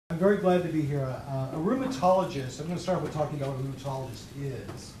very glad to be here. A rheumatologist, I'm going to start with talking about what a rheumatologist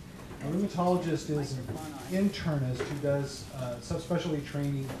is. A rheumatologist is an internist who does subspecialty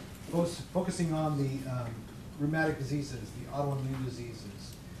training focusing on the rheumatic diseases, the autoimmune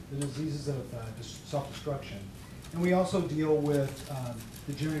diseases, the diseases of self-destruction. And we also deal with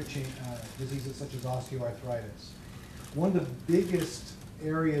degenerative diseases such as osteoarthritis. One of the biggest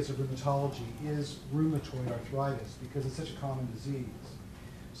areas of rheumatology is rheumatoid arthritis because it's such a common disease.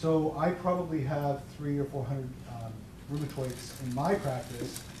 So I probably have 300 or 400 rheumatoids in my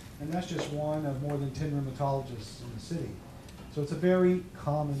practice, and that's just one of more than 10 rheumatologists in the city. So it's a very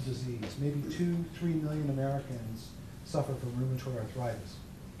common disease. Maybe 2-3 million Americans suffer from rheumatoid arthritis.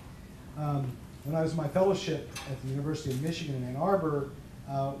 When I was in my fellowship at the University of Michigan in Ann Arbor,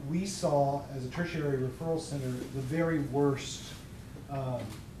 we saw, as a tertiary referral center, the very worst of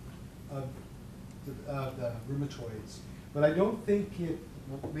the rheumatoids. But I don't think it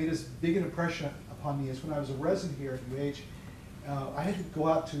made as big an impression upon me as when I was a resident here at UH. I had to go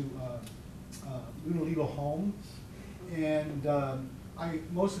out to Honolulu home, and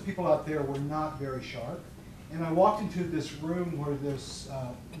most of the people out there were not very sharp. And I walked into this room where this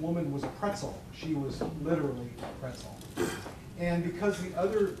woman was a pretzel. She was literally a pretzel. And because the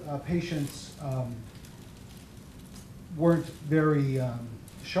other patients weren't very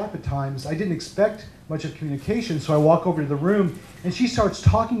sharp at times, I didn't expect much of communication, so I walk over to the room, and she starts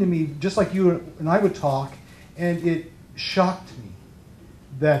talking to me just like you and I would talk, and it shocked me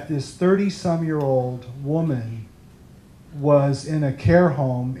that this 30-some-year-old woman was in a care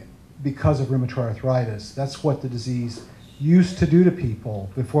home because of rheumatoid arthritis. That's what the disease used to do to people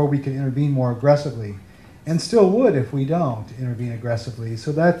before we could intervene more aggressively, and still would if we don't intervene aggressively.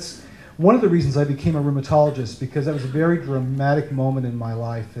 So that's one of the reasons I became a rheumatologist, because that was a very dramatic moment in my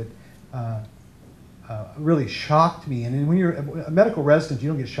life that really shocked me. And when you're a medical resident, you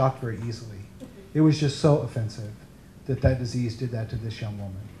don't get shocked very easily. It was just so offensive that that disease did that to this young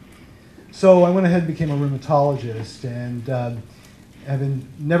woman. So I went ahead and became a rheumatologist, and have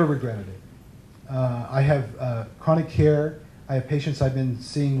never regretted it. I have chronic care. I have patients I've been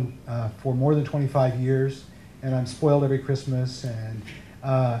seeing for more than 25 years, and I'm spoiled every Christmas, and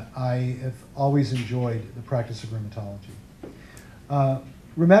I have always enjoyed the practice of rheumatology.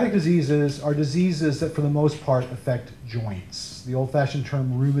 Rheumatic diseases are diseases that for the most part affect joints. The old-fashioned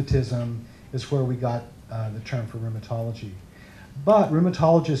term rheumatism is where we got the term for rheumatology. But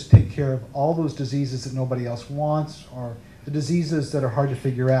rheumatologists take care of all those diseases that nobody else wants, or the diseases that are hard to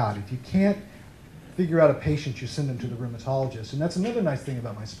figure out. If you can't figure out a patient, you send them to the rheumatologist. And that's another nice thing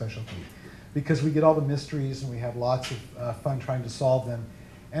about my specialty, because we get all the mysteries and we have lots of fun trying to solve them.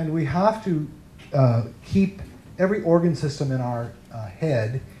 And we have to keep every organ system in our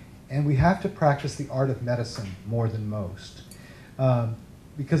head, and we have to practice the art of medicine more than most.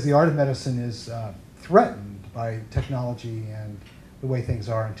 Because the art of medicine is threatened by technology and the way things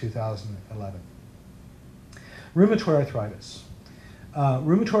are in 2011. Rheumatoid arthritis.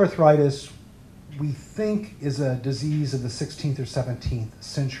 Rheumatoid arthritis, we think, is a disease of the 16th or 17th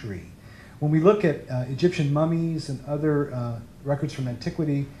century. When we look at Egyptian mummies and other records from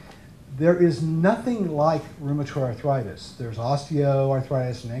antiquity, there is nothing like rheumatoid arthritis. There's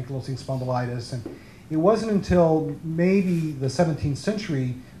osteoarthritis and ankylosing spondylitis, and it wasn't until maybe the 17th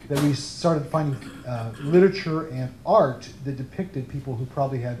century that we started finding literature and art that depicted people who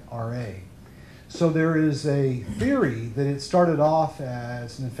probably had RA. So there is a theory that it started off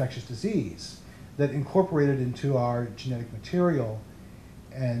as an infectious disease that incorporated into our genetic material,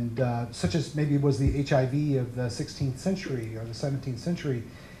 and such as maybe was the HIV of the 16th century or the 17th century,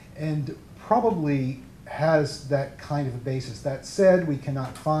 and probably has that kind of a basis. That said, we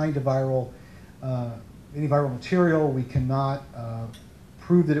cannot find any viral material. We cannot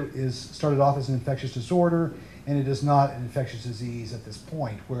prove that it is started off as an infectious disorder, and it is not an infectious disease at this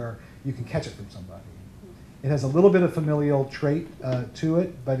point where you can catch it from somebody. It has a little bit of familial trait to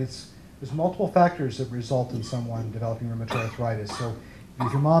it, but there's multiple factors that result in someone developing rheumatoid arthritis. So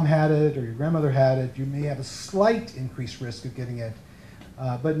if your mom had it or your grandmother had it, you may have a slight increased risk of getting it,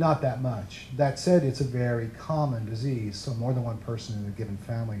 but not that much. That said, it's a very common disease, so more than one person in a given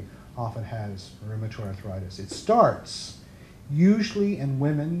family often has rheumatoid arthritis. It starts usually in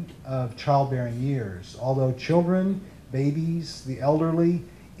women of childbearing years, although children, babies, the elderly,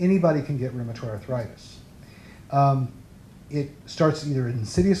 anybody can get rheumatoid arthritis. It starts either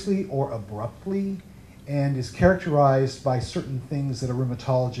insidiously or abruptly, and is characterized by certain things that a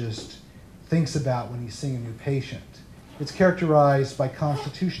rheumatologist thinks about when he's seeing a new patient. It's characterized by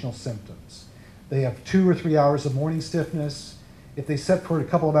constitutional symptoms. They have 2 or 3 hours of morning stiffness. If they sit for a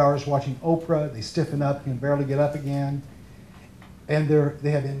couple of hours watching Oprah, they stiffen up and can barely get up again. and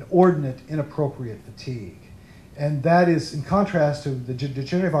they have inordinate, inappropriate fatigue. And that is in contrast to the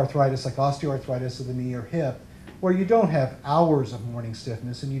degenerative arthritis like osteoarthritis of the knee or hip, where you don't have hours of morning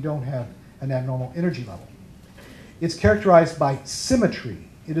stiffness and you don't have an abnormal energy level. It's characterized by symmetry.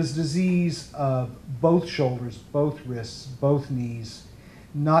 It is disease of both shoulders, both wrists, both knees,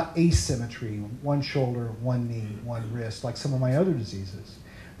 not asymmetry, one shoulder, one knee, one wrist, like some of my other diseases.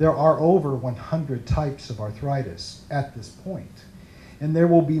 There are over 100 types of arthritis at this point, and there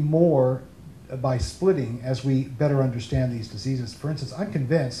will be more by splitting as we better understand these diseases. For instance, I'm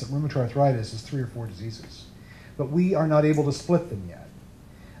convinced that rheumatoid arthritis is 3 or 4 diseases, but we are not able to split them yet.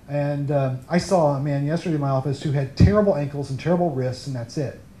 And I saw a man yesterday in my office who had terrible ankles and terrible wrists, and that's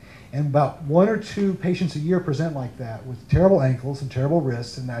it. And about 1 or 2 patients a year present like that with terrible ankles and terrible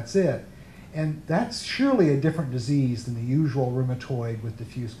wrists, and that's it. And that's surely a different disease than the usual rheumatoid with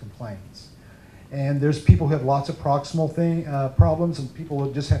diffuse complaints. And there's people who have lots of proximal problems, and people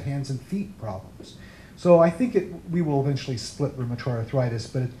who just have hands and feet problems. So I think we will eventually split rheumatoid arthritis,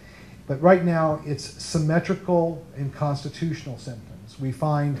 but right now it's symmetrical and constitutional symptoms. We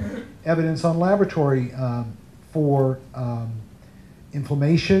find evidence on laboratory for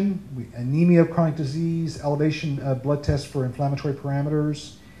inflammation, anemia of chronic disease, elevation of blood tests for inflammatory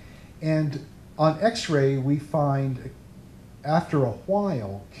parameters. And on X-ray, we find, after a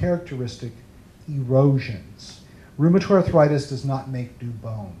while, characteristic erosions. Rheumatoid arthritis does not make new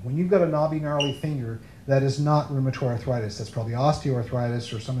bone. When you've got a knobby, gnarly finger, that is not rheumatoid arthritis. That's probably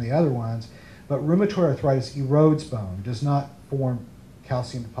osteoarthritis or some of the other ones. But rheumatoid arthritis erodes bone, does not form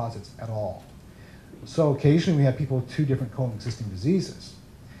calcium deposits at all. So occasionally we have people with 2 different coexisting diseases.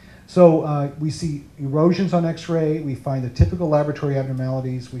 So we see erosions on X-ray, we find the typical laboratory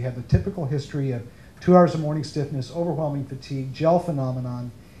abnormalities, we have the typical history of 2 hours of morning stiffness, overwhelming fatigue, gel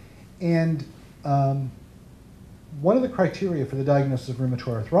phenomenon, and one of the criteria for the diagnosis of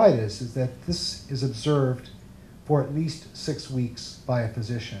rheumatoid arthritis is that this is observed for at least 6 weeks by a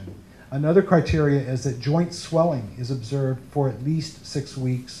physician. Another criteria is that joint swelling is observed for at least 6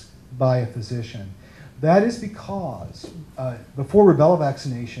 weeks by a physician. That is because before rubella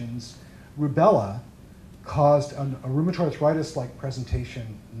vaccinations, rubella caused a rheumatoid arthritis-like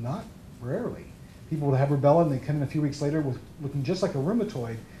presentation not rarely. People would have rubella and they come in a few weeks later with looking just like a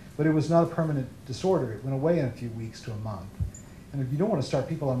rheumatoid, but it was not a permanent disorder. It went away in a few weeks to a month. And if you don't want to start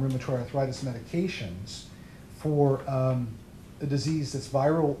people on rheumatoid arthritis medications for a disease that's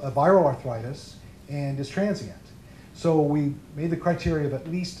viral arthritis and is transient. So we made the criteria of at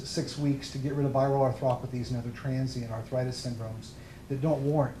least 6 weeks to get rid of viral arthropathies and other transient arthritis syndromes that don't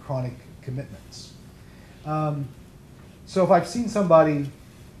warrant chronic commitments. So if I've seen somebody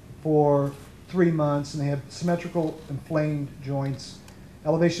for 3 months and they have symmetrical inflamed joints,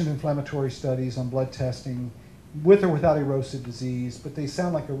 elevation of inflammatory studies on blood testing, with or without erosive disease, but they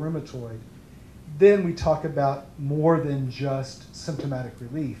sound like a rheumatoid, then we talk about more than just symptomatic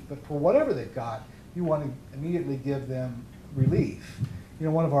relief. But for whatever they've got, you want to immediately give them relief. You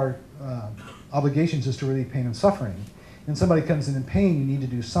know, one of our obligations is to relieve pain and suffering. And somebody comes in pain, you need to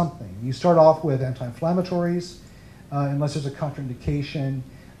do something. You start off with anti-inflammatories, unless there's a contraindication,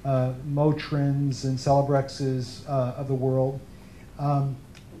 Motrins and Celebrexes of the world.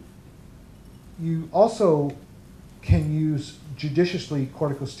 You also can use judiciously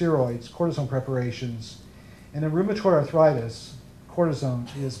corticosteroids, cortisone preparations, and in rheumatoid arthritis, cortisone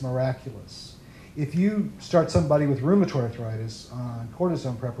is miraculous. If you start somebody with rheumatoid arthritis on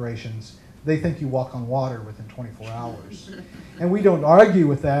cortisone preparations, they think you walk on water within 24 hours. And we don't argue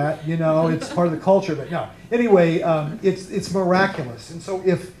with that, you know, it's part of the culture, but no. Anyway, it's miraculous. And so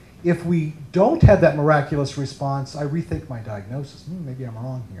if we don't have that miraculous response, I rethink my diagnosis. Maybe I'm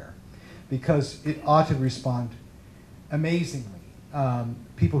wrong here, because it ought to respond amazingly.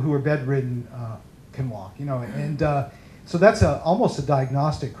 People who are bedridden can walk, you know, and so that's almost a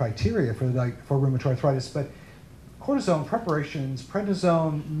diagnostic criteria for rheumatoid arthritis. But cortisone preparations,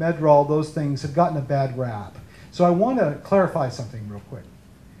 prednisone, Medrol, those things have gotten a bad rap. So I want to clarify something real quick.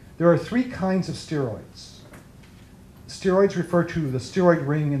 There are 3 kinds of steroids. Steroids refer to the steroid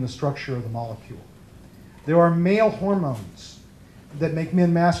ring in the structure of the molecule. There are male hormones that make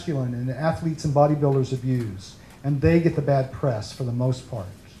men masculine and athletes and bodybuilders abuse, and they get the bad press for the most part.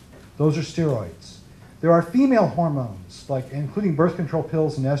 Those are steroids. There are female hormones, like including birth control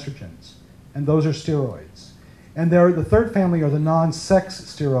pills and estrogens, and those are steroids. And the third family are the non-sex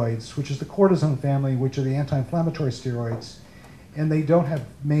steroids, which is the cortisone family, which are the anti-inflammatory steroids, and they don't have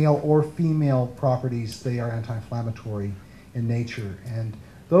male or female properties. They are anti-inflammatory in nature. And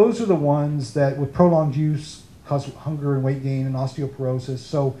those are the ones that, with prolonged use, cause hunger and weight gain and osteoporosis.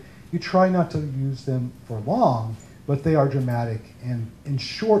 So you try not to use them for long, but they are dramatic, and in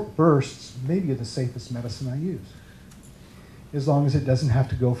short bursts, maybe the safest medicine I use, as long as it doesn't have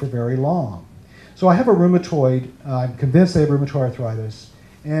to go for very long. So I have a rheumatoid, I'm convinced I have rheumatoid arthritis,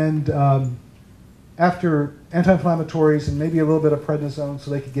 and after anti-inflammatories and maybe a little bit of prednisone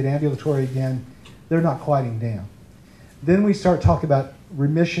so they could get ambulatory again, they're not quieting down. Then we start talking about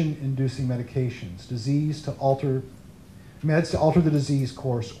remission-inducing medications, meds to alter the disease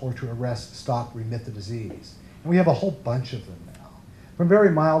course or to arrest, stop, remit the disease. And we have a whole bunch of them now, from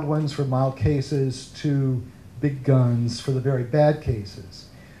very mild ones for mild cases to big guns for the very bad cases.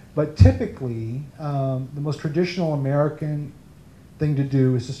 But typically, the most traditional American thing to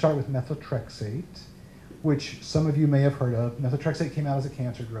do is to start with methotrexate, which some of you may have heard of. Methotrexate came out as a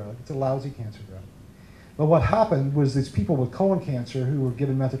cancer drug. It's a lousy cancer drug. But what happened was these people with colon cancer who were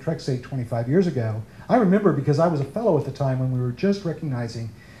given methotrexate 25 years ago, I remember because I was a fellow at the time when we were just recognizing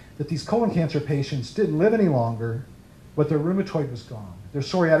that these colon cancer patients didn't live any longer, but their rheumatoid was gone. Their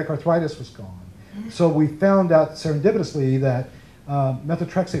psoriatic arthritis was gone. So we found out serendipitously that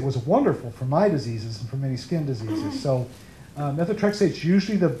methotrexate was wonderful for my diseases and for many skin diseases. So methotrexate is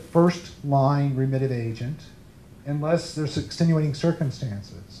usually the first line remittive agent unless there's extenuating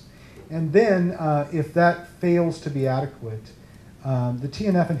circumstances. And then if that fails to be adequate, the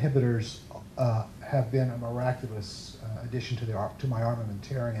TNF inhibitors have been a miraculous addition to my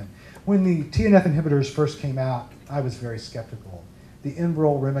armamentarium. When the TNF inhibitors first came out, I was very skeptical. The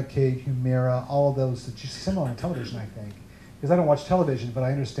Enbrel, Remicade, Humira, all of those that you see some on television, I think, because I don't watch television, but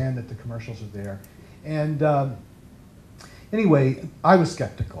I understand that the commercials are there. And anyway, I was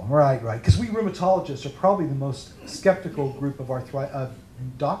skeptical, right, because we rheumatologists are probably the most skeptical group of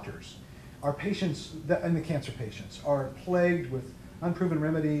doctors. Our patients, and the cancer patients, are plagued with unproven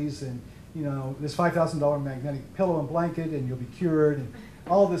remedies and, you know, this $5,000 magnetic pillow and blanket and you'll be cured and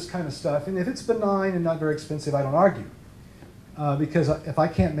all this kind of stuff. And if it's benign and not very expensive, I don't argue. Because if I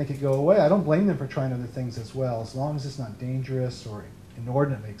can't make it go away, I don't blame them for trying other things as well, as long as it's not dangerous or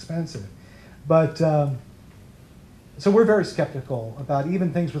inordinately expensive. But, so we're very skeptical about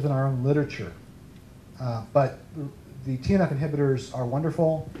even things within our own literature. But the TNF inhibitors are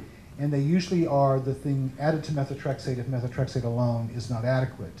wonderful, and they usually are the thing added to methotrexate if methotrexate alone is not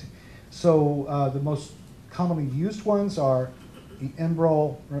adequate. So the most commonly used ones are the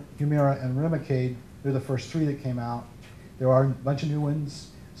Enbrel, Humira, and Remicade. They're the first three that came out. There are a bunch of new ones,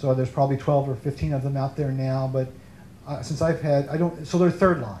 so there's probably 12 or 15 of them out there now, but since I've had, so they're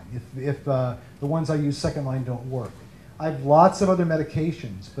third line if the ones I use second line don't work. I have lots of other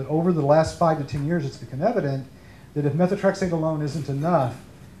medications, but over the last 5 to 10 years, it's become evident that if methotrexate alone isn't enough,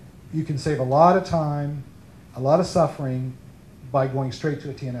 you can save a lot of time, a lot of suffering by going straight to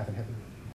a TNF inhibitor.